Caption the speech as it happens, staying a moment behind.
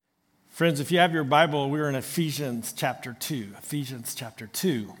Friends, if you have your Bible, we're in Ephesians chapter 2. Ephesians chapter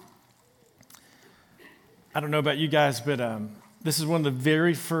 2. I don't know about you guys, but this is one of the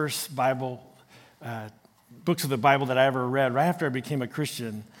very first books of the Bible that I ever read right after I became a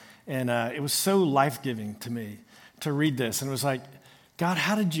Christian. And it was so life-giving to me to read this. And it was like, God,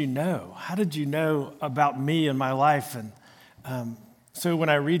 how did you know? How did you know about me and my life? And so when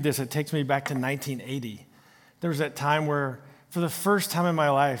I read this, it takes me back to 1980. There was that time where, for the first time in my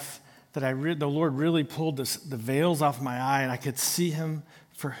life, that the Lord really pulled the veils off my eye, and I could see him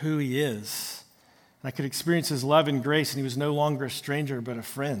for who he is. And I could experience his love and grace, and he was no longer a stranger, but a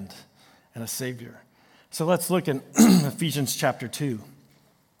friend and a savior. So let's look in Ephesians chapter 2.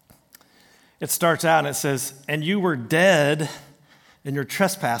 It starts out and it says, "And you were dead in your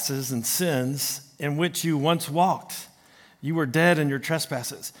trespasses and sins in which you once walked." You were dead in your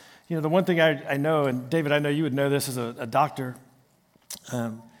trespasses. You know, the one thing I know, and David, I know you would know this as a doctor,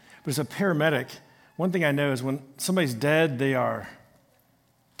 but as a paramedic, one thing I know is when somebody's dead, they are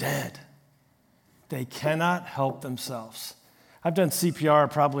dead. They cannot help themselves. I've done CPR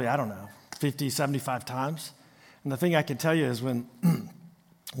probably, 50, 75 times. And the thing I can tell you is when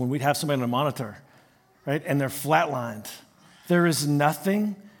we'd have somebody on a monitor, right, and they're flatlined, there is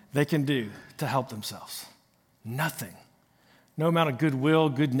nothing they can do to help themselves. Nothing. No amount of goodwill,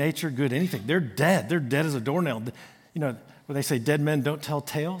 good nature, good anything. They're dead. They're dead as a doornail. You know, where they say dead men don't tell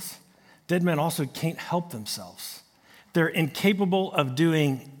tales, dead men also can't help themselves. They're incapable of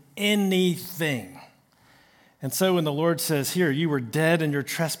doing anything. And so when the Lord says here, you were dead in your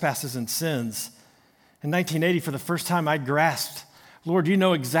trespasses and sins, in 1980, for the first time I grasped, Lord, you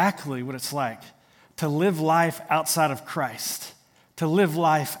know exactly what it's like to live life outside of Christ, to live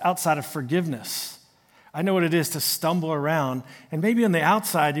life outside of forgiveness. I know what it is to stumble around, and maybe on the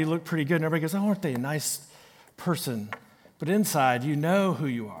outside you look pretty good, and everybody goes, oh, aren't they a nice person? But inside, you know who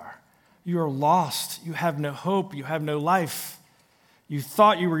you are. You are lost. You have no hope. You have no life. You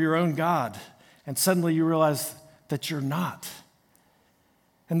thought you were your own God, and suddenly you realize that you're not.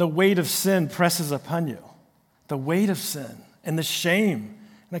 And the weight of sin presses upon you. The weight of sin and the shame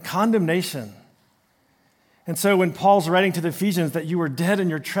and the condemnation. And so when Paul's writing to the Ephesians that you were dead in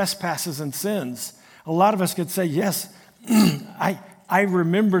your trespasses and sins, a lot of us could say, yes, I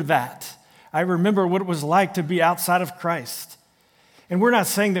remember that. I remember what it was like to be outside of Christ. And we're not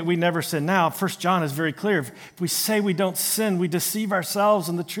saying that we never sin now. 1 John is very clear. If we say we don't sin, we deceive ourselves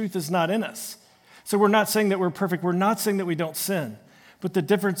and the truth is not in us. So we're not saying that we're perfect. We're not saying that we don't sin. But the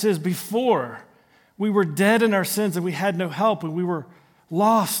difference is before, we were dead in our sins and we had no help and we were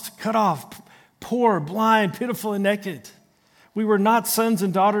lost, cut off, poor, blind, pitiful, and naked. We were not sons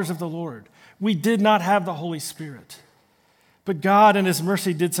and daughters of the Lord. We did not have the Holy Spirit. But God in his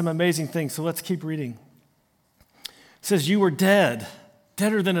mercy did some amazing things. So let's keep reading. It says, you were dead,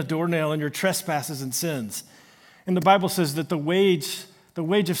 deader than a doornail in your trespasses and sins. And the Bible says that the wage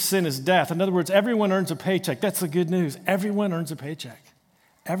of sin is death. In other words, everyone earns a paycheck. That's the good news. Everyone earns a paycheck.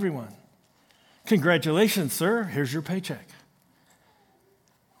 Everyone. Congratulations, sir. Here's your paycheck.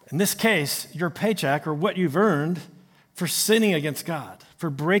 In this case, your paycheck, or what you've earned for sinning against God, for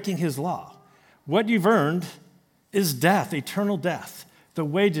breaking his law, what you've earned is death, eternal death. The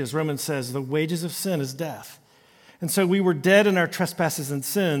wages, Romans says, the wages of sin is death. And so we were dead in our trespasses and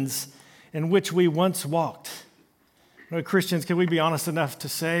sins in which we once walked. You know, Christians, can we be honest enough to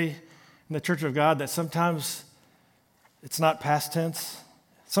say in the Church of God that sometimes it's not past tense?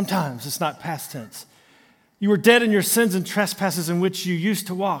 Sometimes it's not past tense. You were dead in your sins and trespasses in which you used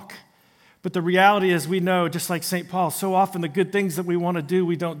to walk. But the reality is we know, just like St. Paul, so often the good things that we want to do,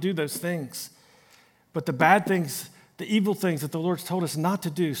 we don't do those things. But the bad things, the evil things that the Lord's told us not to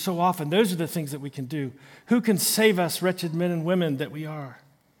do, so often, those are the things that we can do. Who can save us, wretched men and women that we are?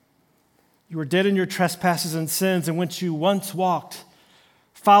 You were dead in your trespasses and sins in which you once walked,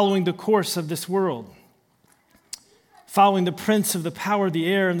 following the course of this world, following the prince of the power of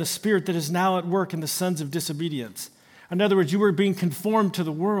the air and the spirit that is now at work in the sons of disobedience. In other words, you were being conformed to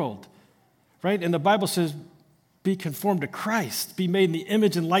the world, right? And the Bible says, be conformed to Christ, be made in the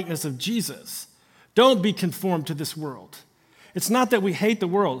image and likeness of Jesus. Don't be conformed to this world. It's not that we hate the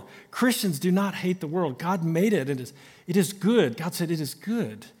world. Christians do not hate the world. God made it. It is good. God said it is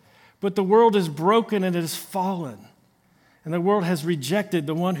good. But the world is broken and it is fallen. And the world has rejected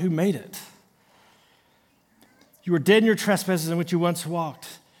the one who made it. You were dead in your trespasses in which you once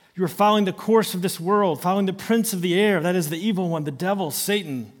walked. You were following the course of this world, following the prince of the air, that is the evil one, the devil,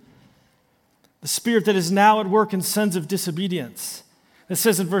 Satan, the spirit that is now at work in sons of disobedience. It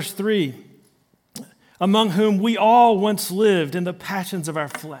says in verse 3, among whom we all once lived in the passions of our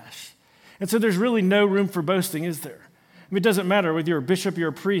flesh. And so there's really no room for boasting, is there? I mean, it doesn't matter whether you're a bishop, you're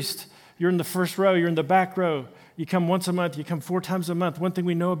a priest, You're in the first row, you're in the back row. You come once a month, you come 4 times a month. One thing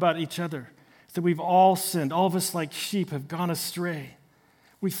we know about each other is that we've all sinned. All of us like sheep have gone astray.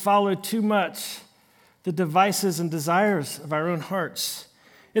 We follow too much the devices and desires of our own hearts.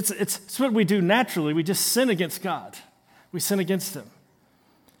 It's what we do naturally. We just sin against God. We sin against Him.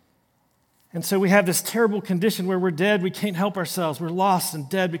 And so we have this terrible condition where we're dead. We can't help ourselves. We're lost and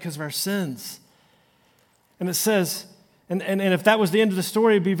dead because of our sins. And it says, and if that was the end of the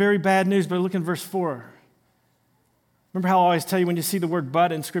story, it'd be very bad news. But look in verse 4. Remember how I always tell you when you see the word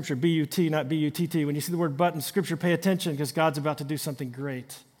but in Scripture, B-U-T, not B-U-T-T. When you see the word but in Scripture, pay attention because God's about to do something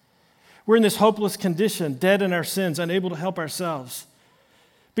great. We're in this hopeless condition, dead in our sins, unable to help ourselves,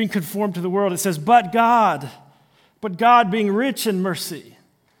 being conformed to the world. It says, but God being rich in mercy,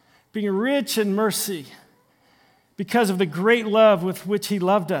 because of the great love with which He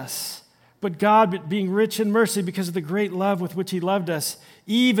loved us. But God being rich in mercy because of the great love with which He loved us,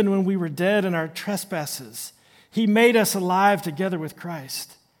 even when we were dead in our trespasses, He made us alive together with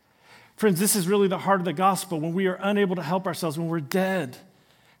Christ. Friends, this is really the heart of the gospel. When we are unable to help ourselves, when we're dead,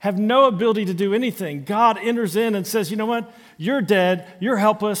 have no ability to do anything, God enters in and says, you know what? You're dead. You're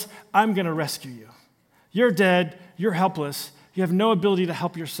helpless. I'm going to rescue you. You're dead. You're helpless. You have no ability to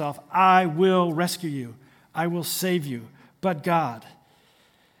help yourself. I will rescue you. I will save you. But God.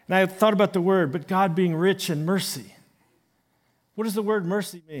 And I thought about the word, but God being rich in mercy. What does the word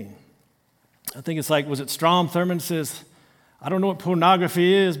mercy mean? I think it's like, was it Strom Thurmond says, I don't know what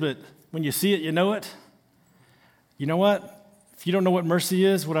pornography is, but when you see it, you know it. You know what? If you don't know what mercy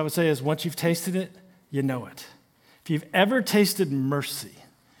is, what I would say is once you've tasted it, you know it. If you've ever tasted mercy,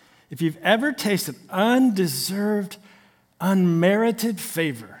 if you've ever tasted undeserved, unmerited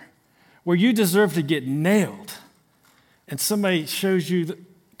favor, where you deserve to get nailed, and somebody shows you the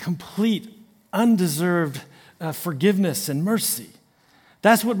complete, undeserved forgiveness and mercy,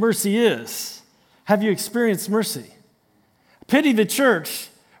 that's what mercy is. Have you experienced mercy? Pity the church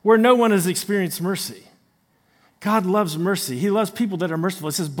where no one has experienced mercy. God loves mercy. He loves people that are merciful.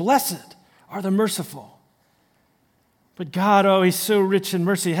 He says, blessed are the merciful. But God, oh, He's so rich in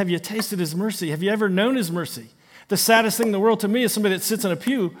mercy. Have you tasted His mercy? Have you ever known His mercy? The saddest thing in the world to me is somebody that sits in a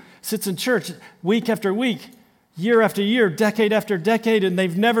pew, sits in church week after week, year after year, decade after decade, and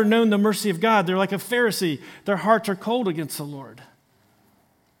they've never known the mercy of God. They're like a Pharisee. Their hearts are cold against the Lord.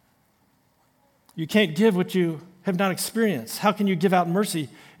 You can't give what you have not experienced. How can you give out mercy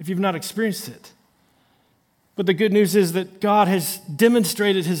if you've not experienced it? But the good news is that God has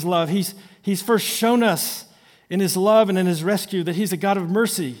demonstrated His love. He's first shown us in His love and in His rescue that He's a God of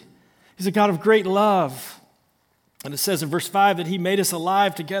mercy. He's a God of great love. And it says in verse 5 that He made us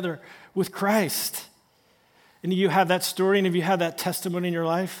alive together with Christ. And you have that story, and if you have that testimony in your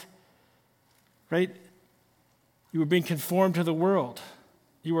life, right? You were being conformed to the world.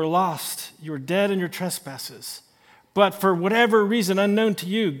 You were lost. You were dead in your trespasses. But for whatever reason unknown to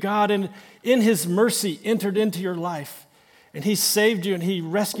you, God in His mercy entered into your life, and He saved you and He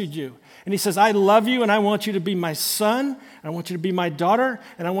rescued you. And He says, I love you, and I want you to be my son, and I want you to be my daughter,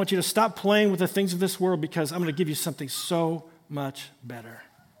 and I want you to stop playing with the things of this world because I'm going to give you something so much better.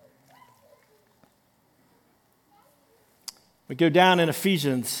 We go down in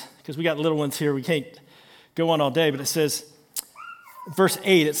Ephesians, because we got little ones here. We can't go on all day, but it says, verse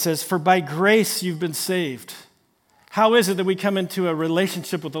 8, it says, for by grace you've been saved. How is it that we come into a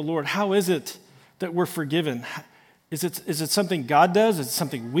relationship with the Lord? How is it that we're forgiven? Is it something God does? Is it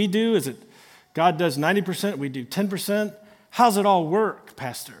something we do? Is it God does 90%, we do 10%? How's it all work,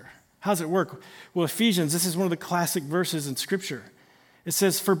 Pastor? How's it work? Well, Ephesians, this is one of the classic verses in Scripture. It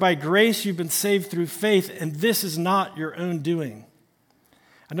says, for by grace you've been saved through faith, and this is not your own doing.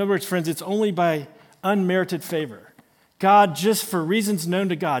 In other words, friends, it's only by unmerited favor. God, just for reasons known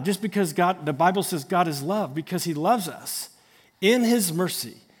to God, just because God, the Bible says God is love, because He loves us, in His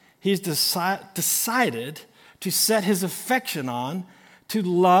mercy, He's decided to set His affection on, to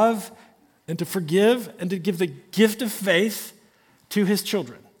love and to forgive and to give the gift of faith to His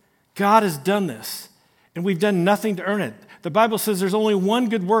children. God has done this, and we've done nothing to earn it. The Bible says there's only one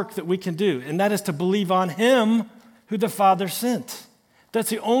good work that we can do, and that is to believe on Him who the Father sent.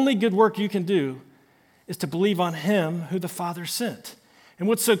 That's the only good work you can do, is to believe on Him who the Father sent. And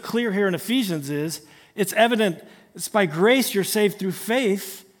what's so clear here in Ephesians is, it's evident, it's by grace you're saved through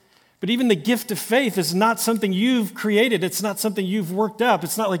faith, but even the gift of faith is not something you've created. It's not something you've worked up.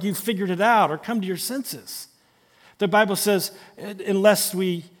 It's not like you've figured it out or come to your senses. The Bible says, unless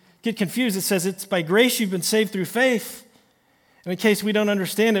we get confused, it says it's by grace you've been saved through faith. And in case we don't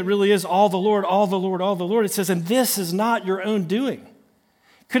understand, it really is all the Lord, all the Lord, all the Lord. It says, and this is not your own doing.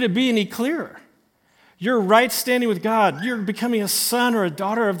 Could it be any clearer? Your right standing with God, you're becoming a son or a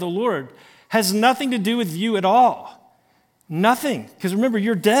daughter of the Lord, has nothing to do with you at all. Nothing. Because remember,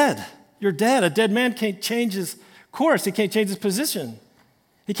 you're dead. You're dead. A dead man can't change his course. He can't change his position.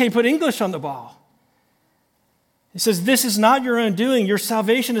 He can't put English on the ball. He says, this is not your own doing. Your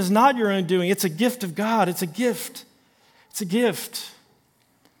salvation is not your own doing. It's a gift of God. It's a gift. It's a gift.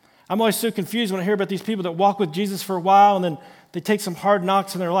 I'm always so confused when I hear about these people that walk with Jesus for a while and then they take some hard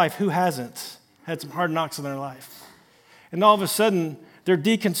knocks in their life. Who hasn't had some hard knocks in their life? And all of a sudden, they're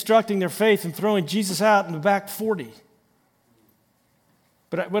deconstructing their faith and throwing Jesus out in the back 40.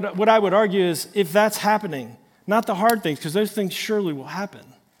 But what I would argue is if that's happening, not the hard things, because those things surely will happen.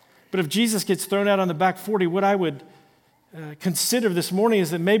 But if Jesus gets thrown out on the back 40, what I would consider this morning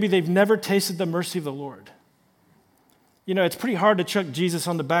is that maybe they've never tasted the mercy of the Lord. You know, it's pretty hard to chuck Jesus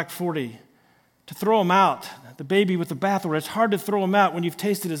on the back 40, to throw him out, the baby with the bathwater. It's hard to throw him out when you've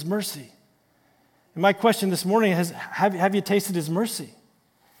tasted his mercy. And my question this morning is, have you tasted his mercy?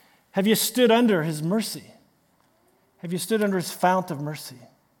 Have you stood under his mercy? Have you stood under his fount of mercy?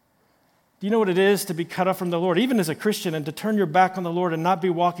 Do you know what it is to be cut off from the Lord, even as a Christian, and to turn your back on the Lord and not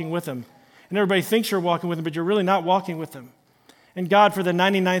be walking with him? And everybody thinks you're walking with him, but you're really not walking with him. And God, for the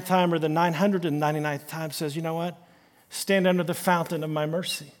 99th time or the 999th time, says, you know what? Stand under the fountain of my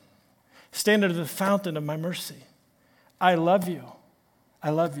mercy. Stand under the fountain of my mercy. I love you. I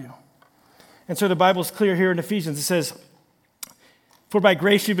love you. And so the Bible's clear here in Ephesians. It says, for by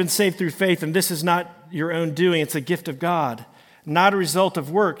grace you've been saved through faith, and this is not your own doing. It's a gift of God, not a result of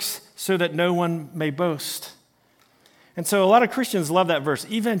works, so that no one may boast. And so a lot of Christians love that verse.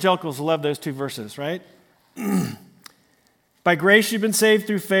 Evangelicals love those two verses, right? By grace you've been saved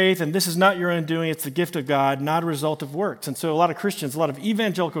through faith, and this is not your own doing. It's the gift of God, not a result of works. And so a lot of Christians, a lot of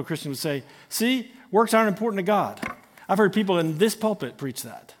evangelical Christians would say, see, works aren't important to God. I've heard people in this pulpit preach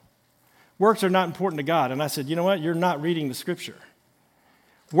that. Works are not important to God. And I said, you know what? You're not reading the scripture.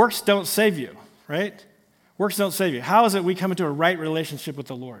 Works don't save you, right? Works don't save you. How is it we come into a right relationship with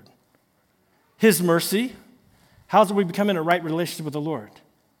the Lord? His mercy. How is it we become in a right relationship with the Lord?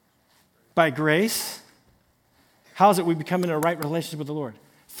 By grace. How is it we become in a right relationship with the Lord?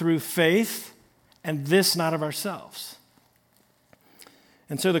 Through faith, and this not of ourselves.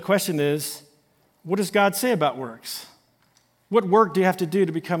 And so the question is, what does God say about works? What work do you have to do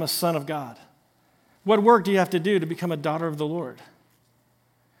to become a son of God? What work do you have to do to become a daughter of the Lord?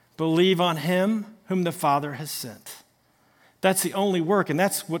 Believe on him whom the Father has sent. That's the only work, and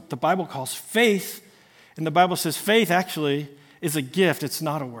that's what the Bible calls faith. And the Bible says faith actually is a gift. It's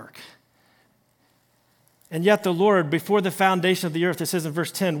not a work. And yet the Lord, before the foundation of the earth, it says in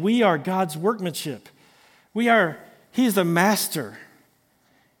verse 10, we are God's workmanship. He's the master,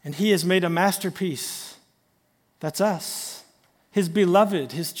 and he has made a masterpiece. That's us, his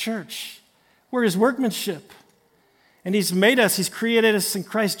beloved, his church. We're his workmanship. And he's made us, he's created us in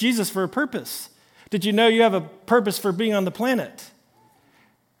Christ Jesus for a purpose. Did you know you have a purpose for being on the planet?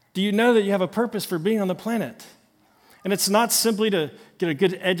 Do you know that you have a purpose for being on the planet? And it's not simply to get a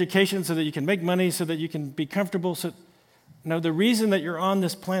good education so that you can make money, so that you can be comfortable. No, the reason that you're on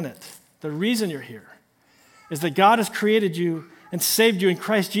this planet, the reason you're here, is that God has created you and saved you in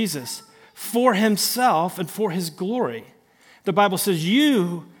Christ Jesus for himself and for his glory. The Bible says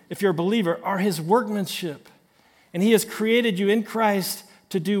you, if you're a believer, are his workmanship. And he has created you in Christ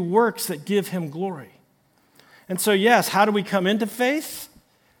to do works that give him glory. And so, yes, how do we come into faith?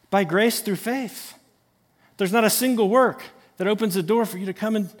 By grace through faith. There's not a single work that opens the door for you to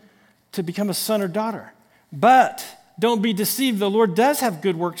come in to become a son or daughter. But don't be deceived. The Lord does have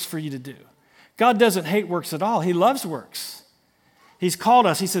good works for you to do. God doesn't hate works at all. He loves works. He's called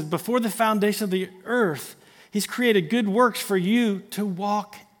us. He says, before the foundation of the earth, he's created good works for you to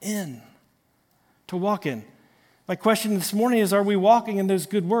walk in. To walk in. My question this morning is, are we walking in those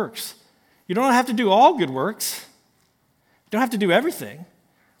good works? You don't have to do all good works. You don't have to do everything.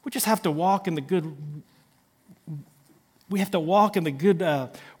 We just have to walk in the good. We have to walk in the good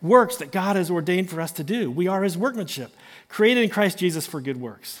works that God has ordained for us to do. We are his workmanship, created in Christ Jesus for good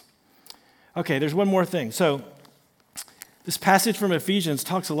works. Okay, there's one more thing. So this passage from Ephesians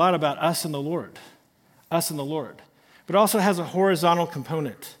talks a lot about us and the Lord. Us and the Lord. But it also has a horizontal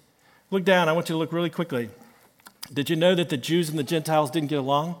component. Look down. I want you to look really quickly. Did you know that the Jews and the Gentiles didn't get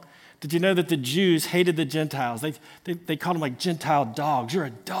along? Did you know that the Jews hated the Gentiles? They called them like Gentile dogs. You're a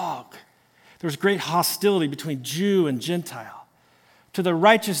dog. There was great hostility between Jew and Gentile. To the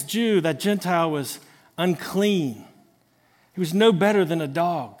righteous Jew, that Gentile was unclean. He was no better than a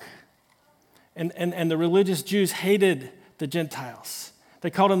dog. And the religious Jews hated the Gentiles. They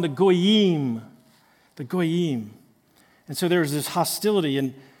called them the Goyim. The Goyim. And so there was this hostility.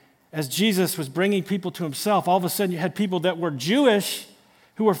 And as Jesus was bringing people to himself, all of a sudden you had people that were Jewish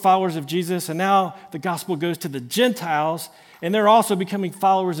who were followers of Jesus, and now the gospel goes to the Gentiles, and they're also becoming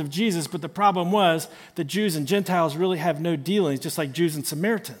followers of Jesus. But the problem was that Jews and Gentiles really have no dealings, just like Jews and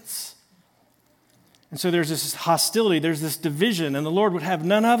Samaritans. And so there's this hostility, there's this division, and the Lord would have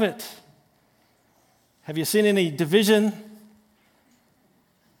none of it. Have you seen any division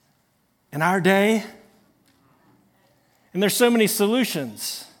in our day? And there's so many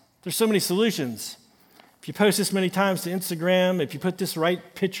solutions. There's so many solutions. If you post this many times to Instagram, if you put this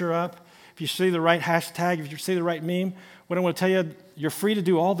right picture up, if you say the right hashtag, if you say the right meme, what I want to tell you, you're free to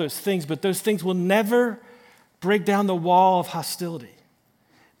do all those things, but those things will never break down the wall of hostility.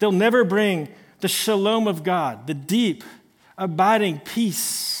 They'll never bring the shalom of God, the deep, abiding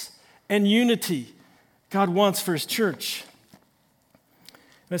peace and unity God wants for his church.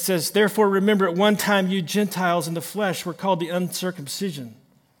 And it says, therefore, remember at one time you Gentiles in the flesh were called the uncircumcision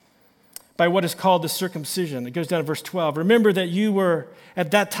by what is called the circumcision. It goes down to verse 12. Remember that you were,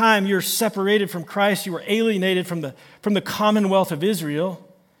 at that time, you're separated from Christ. You were alienated from the commonwealth of Israel,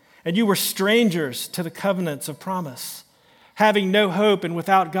 and you were strangers to the covenants of promise, having no hope and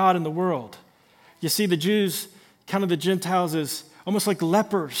without God in the world. You see, the Jews counted the Gentiles as almost like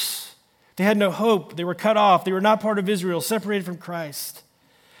lepers. They had no hope. They were cut off. They were not part of Israel, separated from Christ.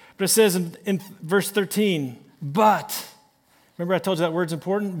 But it says in verse 13, but, remember I told you that word's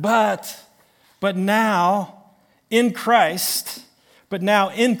important? But now in Christ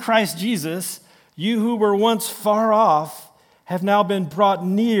Jesus, you who were once far off have now been brought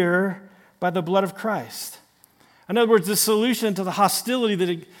near by the blood of Christ. In other words, the solution to the hostility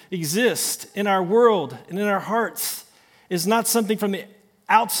that exists in our world and in our hearts is not something from the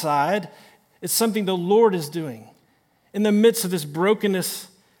outside, it's something the Lord is doing. In the midst of this brokenness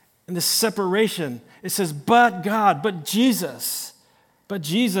and this separation, it says, but God, but Jesus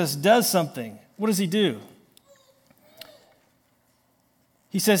does something. What does he do?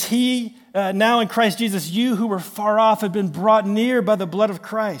 He says, now in Christ Jesus, you who were far off have been brought near by the blood of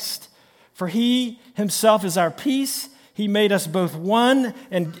Christ. For he himself is our peace. He made us both one,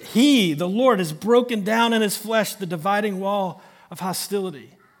 and he, the Lord, has broken down in his flesh the dividing wall of hostility.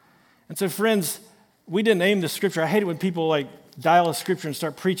 And so, friends, we didn't aim the scripture. I hate it when people dial a scripture and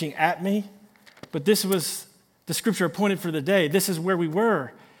start preaching at me. But this was the scripture appointed for the day. This is where we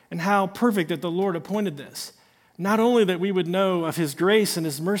were, and how perfect that the Lord appointed this. Not only that we would know of his grace and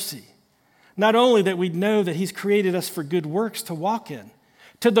his mercy, not only that we'd know that he's created us for good works to walk in,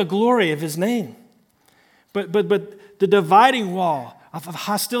 to the glory of his name, but the dividing wall of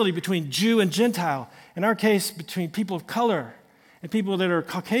hostility between Jew and Gentile, in our case, between people of color and people that are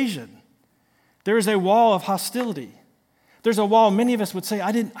Caucasian. There is a wall of hostility. There's a wall many of us would say,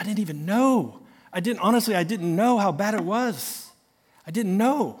 I didn't even know. I didn't know how bad it was. I didn't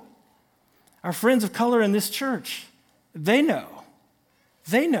know. Our friends of color in this church, they know.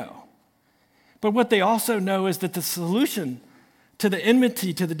 They know. But what they also know is that the solution to the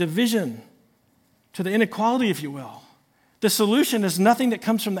enmity, to the division, to the inequality, if you will, the solution is nothing that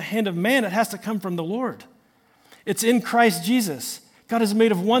comes from the hand of man. It has to come from the Lord. It's in Christ Jesus. God has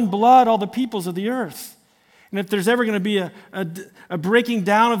made of one blood all the peoples of the earth. And if there's ever going to be a breaking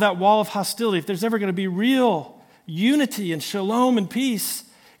down of that wall of hostility, if there's ever going to be real unity and shalom and peace,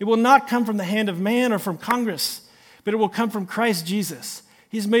 it will not come from the hand of man or from Congress, but it will come from Christ Jesus.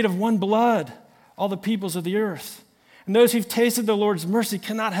 He's made of one blood all the peoples of the earth. And those who've tasted the Lord's mercy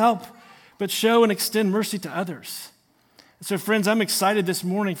cannot help but show and extend mercy to others. And so, friends, I'm excited this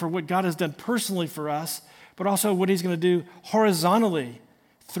morning for what God has done personally for us, but also what he's going to do horizontally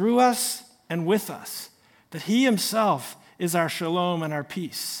through us and with us, that he himself is our shalom and our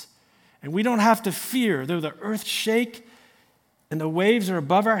peace. And we don't have to fear, though the earth shake and the waves are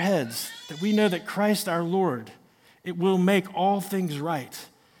above our heads, that we know that Christ our Lord, it will make all things right.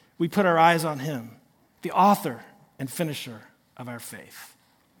 We put our eyes on him, the author and finisher of our faith.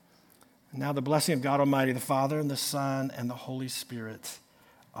 And now the blessing of God Almighty, the Father and the Son and the Holy Spirit.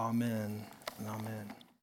 Amen and amen.